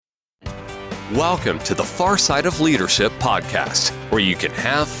Welcome to the Far Side of Leadership podcast, where you can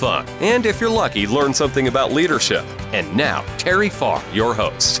have fun and, if you're lucky, learn something about leadership. And now, Terry Farr, your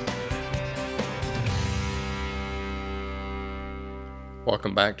host.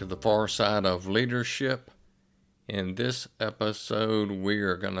 Welcome back to the Far Side of Leadership. In this episode, we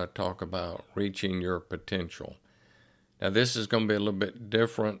are going to talk about reaching your potential. Now, this is going to be a little bit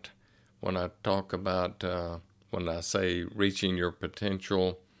different when I talk about, when I say reaching your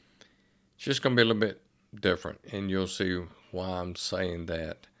potential. It's just going to be a little bit different, and you'll see why I'm saying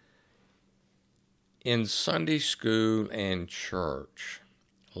that. In Sunday school and church,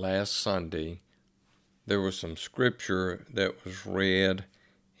 last Sunday, there was some scripture that was read,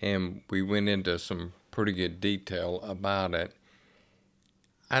 and we went into some pretty good detail about it.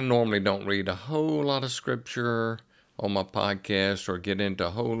 I normally don't read a whole lot of scripture on my podcast or get into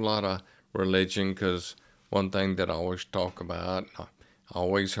a whole lot of religion, because one thing that I always talk about, I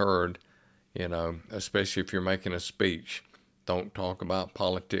always heard, especially if you're making a speech, don't talk about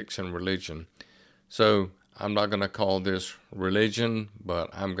politics and religion. So I'm not going to call this religion, but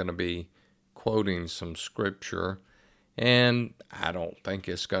I'm going to be quoting some scripture, and I don't think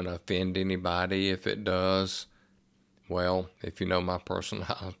it's going to offend anybody. If it does, well, if you know my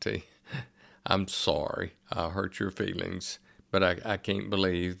personality, I'm sorry. I'll hurt your feelings, but I can't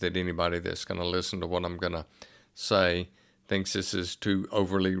believe that anybody that's going to listen to what I'm going to say thinks this is too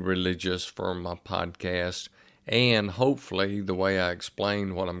overly religious for my podcast, and hopefully the way I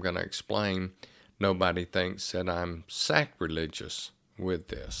explain what I'm going to explain, nobody thinks that I'm sacrilegious with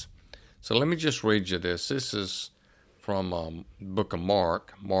this. So let me just read you this. This is from book of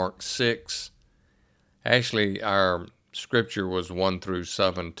Mark 6. Actually, our scripture was 1 through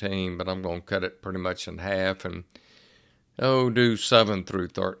 17, but I'm going to cut it pretty much in half and do 7 through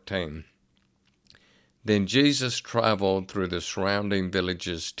 13. Then Jesus traveled through the surrounding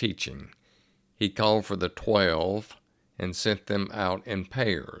villages teaching. He called for the 12 and sent them out in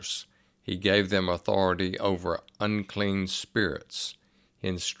pairs. He gave them authority over unclean spirits. He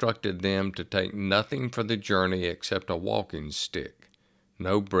instructed them to take nothing for the journey except a walking stick,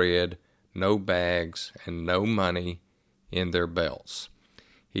 no bread, no bags, and no money in their belts.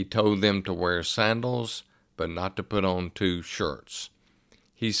 He told them to wear sandals, but not to put on 2 shirts.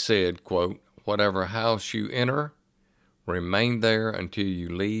 He said, quote, "Whatever house you enter, remain there until you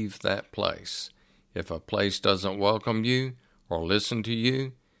leave that place. If a place doesn't welcome you or listen to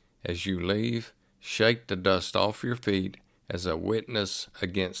you as you leave, shake the dust off your feet as a witness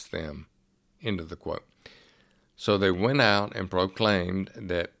against them." End of the quote. So they went out and proclaimed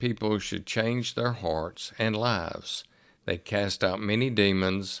that people should change their hearts and lives. They cast out many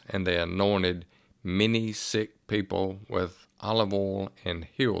demons, and they anointed many sick people with olive oil and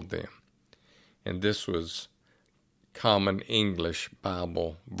healed them. And this was Common English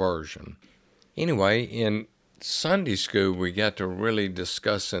Bible Version. Anyway, in Sunday school, we got to really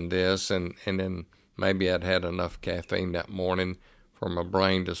discussing this, and then maybe I'd had enough caffeine that morning for my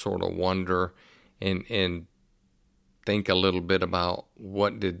brain to sort of wonder and think a little bit about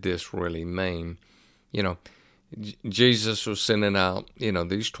what did this really mean. Jesus was sending out,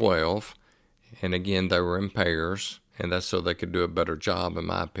 these 12, and again, they were in pairs, and that's so they could do a better job, in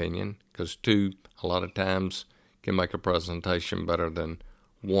my opinion, because 2, a lot of times, can make a presentation better than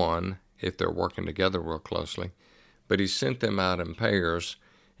 1 if they're working together real closely. But he sent them out in pairs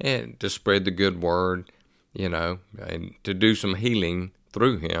and to spread the good word, and to do some healing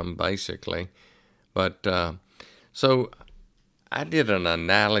through him, basically. But so I did an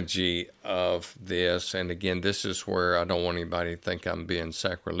analogy of this, and again, this is where I don't want anybody to think I'm being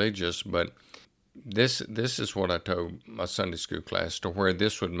sacrilegious, but this is what I told my Sunday school class, to where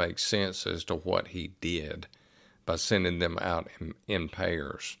this would make sense as to what he did by sending them out in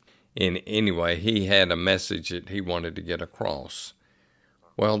pairs. And anyway, he had a message that he wanted to get across.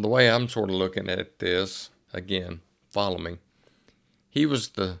 Well, the way I'm sort of looking at this, again, follow me. He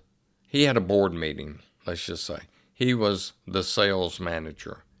had a board meeting, let's just say. He was the sales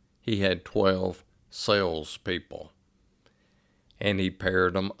manager. He had 12 salespeople, and he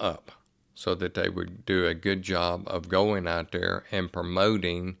paired them up so that they would do a good job of going out there and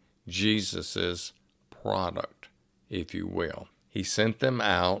promoting Jesus's product, if you will. He sent them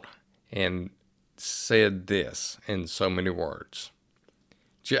out and said this in so many words.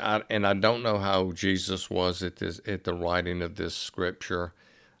 And I don't know how old Jesus was at the writing of this scripture.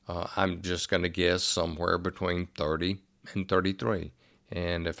 I'm just going to guess somewhere between 30 and 33.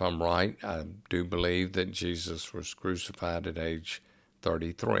 And if I'm right, I do believe that Jesus was crucified at age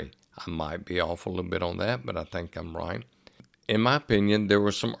 33. I might be off a little bit on that, but I think I'm right. In my opinion, there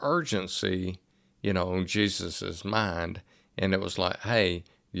was some urgency, on Jesus's mind, and it was like, hey,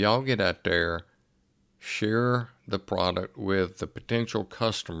 y'all get out there, share the product with the potential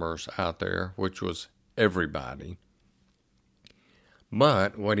customers out there, which was everybody.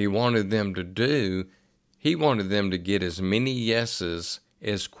 But what he wanted them to do, he wanted them to get as many yeses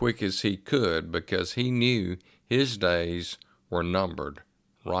as quick as he could, because he knew his days were numbered,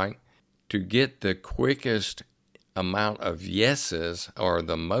 right? To get the quickest amount of yeses, or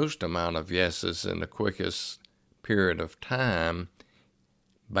the most amount of yeses in the quickest period of time,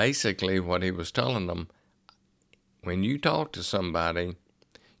 basically what he was telling them, when you talk to somebody,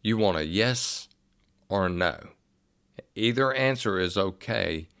 you want a yes or no. Either answer is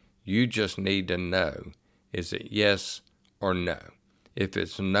okay. You just need to know, is it yes or no? If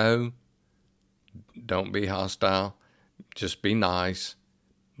it's no, don't be hostile. Just be nice,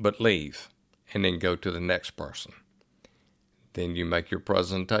 but leave, and then go to the next person. Then you make your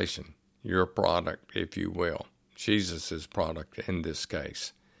presentation, your product, if you will. Jesus' product in this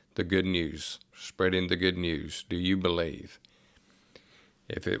case. The good news, spreading the good news. Do you believe?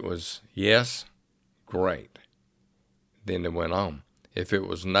 If it was yes, great. Then they went on. If it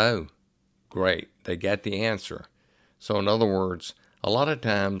was no, great. They got the answer. So in other words, a lot of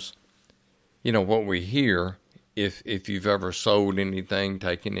times, what we hear, if you've ever sold anything,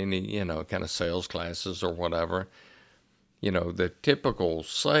 taken any, kind of sales classes or whatever, the typical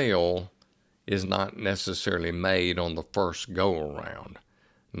sale is not necessarily made on the first go-around.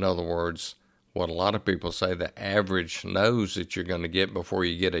 In other words, what a lot of people say, the average no's that you're going to get before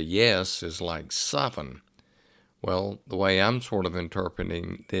you get a yes is like 7. Well, the way I'm sort of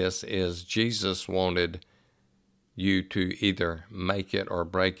interpreting this is Jesus wanted you to either make it or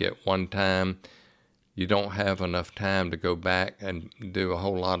break it one time. You don't have enough time to go back and do a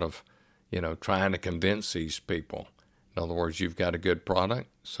whole lot of, trying to convince these people. In other words, you've got a good product,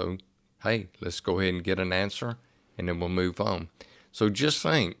 so hey, let's go ahead and get an answer, and then we'll move on. So just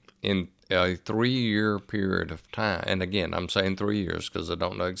think, in a 3-year period of time, and again, I'm saying 3 years because I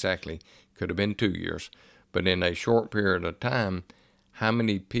don't know exactly, could have been 2 years, but in a short period of time, how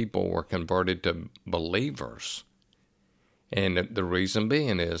many people were converted to believers? And the reason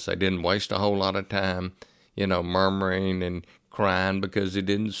being is they didn't waste a whole lot of time, murmuring and crying because they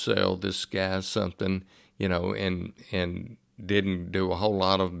didn't sell this guy something, and didn't do a whole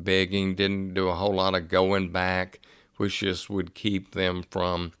lot of begging, didn't do a whole lot of going back, which just would keep them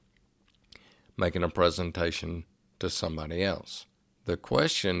from making a presentation to somebody else. The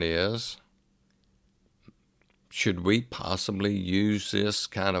question is, should we possibly use this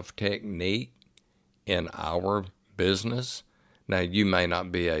kind of technique in our business? Now, you may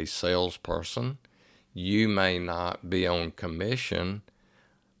not be a salesperson, you may not be on commission,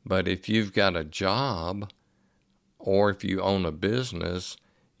 but if you've got a job or if you own a business,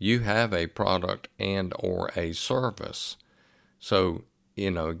 you have a product and or a service. So,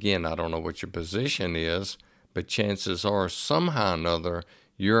 again, I don't know what your position is, but chances are somehow or another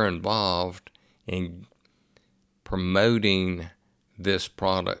you're involved in promoting this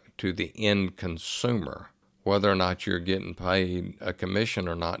product to the end consumer. Whether or not you're getting paid a commission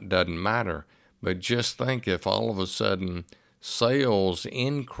or not doesn't matter. But just think if all of a sudden sales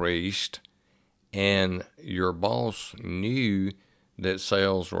increased and your boss knew that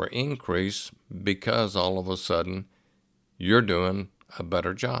sales were increased because all of a sudden you're doing a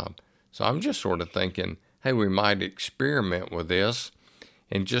better job. So I'm just sort of thinking, hey, we might experiment with this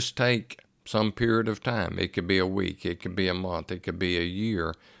and just take some period of time. It could be a week, it could be a month, it could be a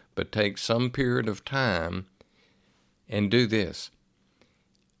year, but take some period of time and do this.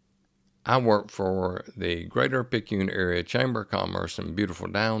 I work for the Greater Picayune Area Chamber of Commerce in beautiful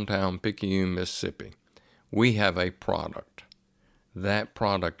downtown Picayune, Mississippi. We have a product. That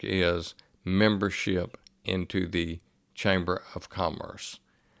product is membership into the Chamber of Commerce.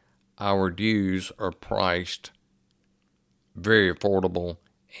 Our dues are priced very affordable,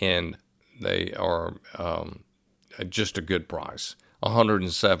 and they are just a good price,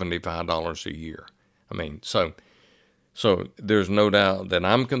 $175 a year. So there's no doubt that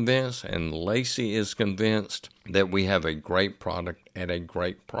I'm convinced, and Lacey is convinced, that we have a great product at a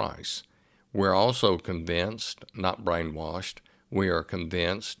great price. We're also convinced, not brainwashed, we are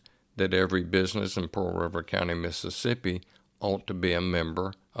convinced that every business in Pearl River County, Mississippi ought to be a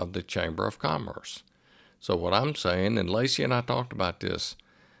member of the Chamber of Commerce. So what I'm saying, and Lacey and I talked about this,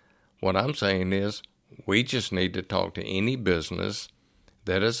 what I'm saying is we just need to talk to any business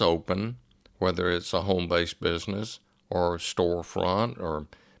that is open, whether it's a home-based business or storefront or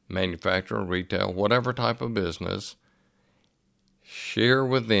manufacturer, retail, whatever type of business, share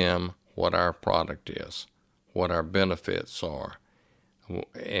with them what our product is, what our benefits are,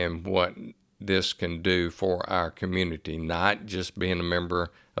 and what this can do for our community. Not just being a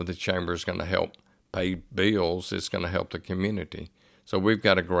member of the chamber is going to help pay bills, it's going to help the community. So we've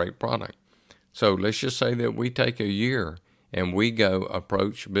got a great product. So let's just say that we take a year and we go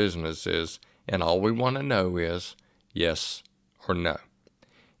approach businesses, and all we want to know is yes or no.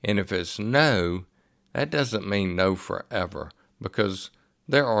 And if it's no, that doesn't mean no forever, because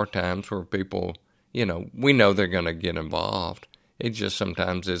there are times where people, we know they're going to get involved. It just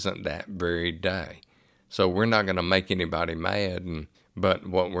sometimes isn't that very day. So we're not going to make anybody mad, but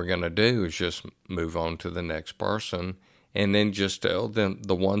what we're going to do is just move on to the next person, and then just tell them,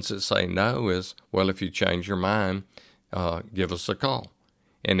 the ones that say no, is, well, if you change your mind, give us a call.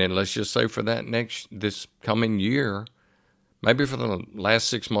 And then let's just say for this coming year, maybe for the last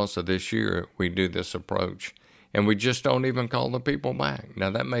 6 months of this year, we do this approach, and we just don't even call the people back. Now,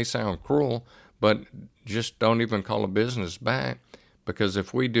 that may sound cruel, but just don't even call a business back, because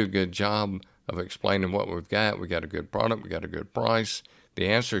if we do a good job of explaining what we got a good product, we got a good price, the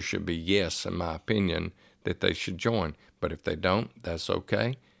answer should be yes, in my opinion, that they should join. But if they don't, that's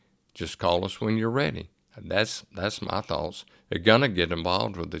okay. Just call us when you're ready. That's my thoughts. They're going to get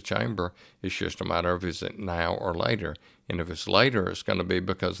involved with the chamber. It's just a matter of is it now or later. And if it's later, it's going to be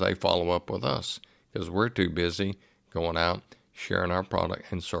because they follow up with us, because we're too busy going out, sharing our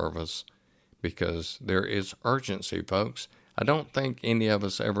product and service, because there is urgency, folks. I don't think any of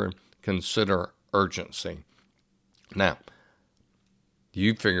us ever consider urgency. Now,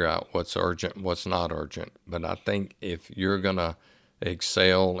 you figure out what's urgent, what's not urgent. But I think if you're going to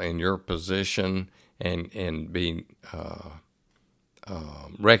excel in your position and be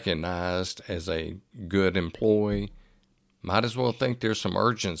recognized as a good employee, might as well think there's some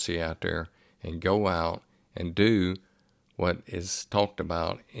urgency out there and go out and do what is talked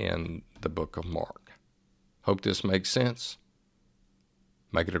about in the book of Mark. Hope this makes sense.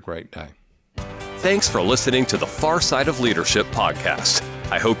 Make it a great day. Thanks for listening to the Far Side of Leadership podcast.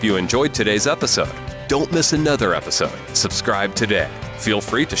 I hope you enjoyed today's episode. Don't miss another episode. Subscribe today. Feel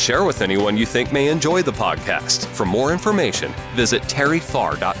free to share with anyone you think may enjoy the podcast. For more information, visit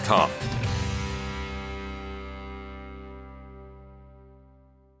terryfarr.com.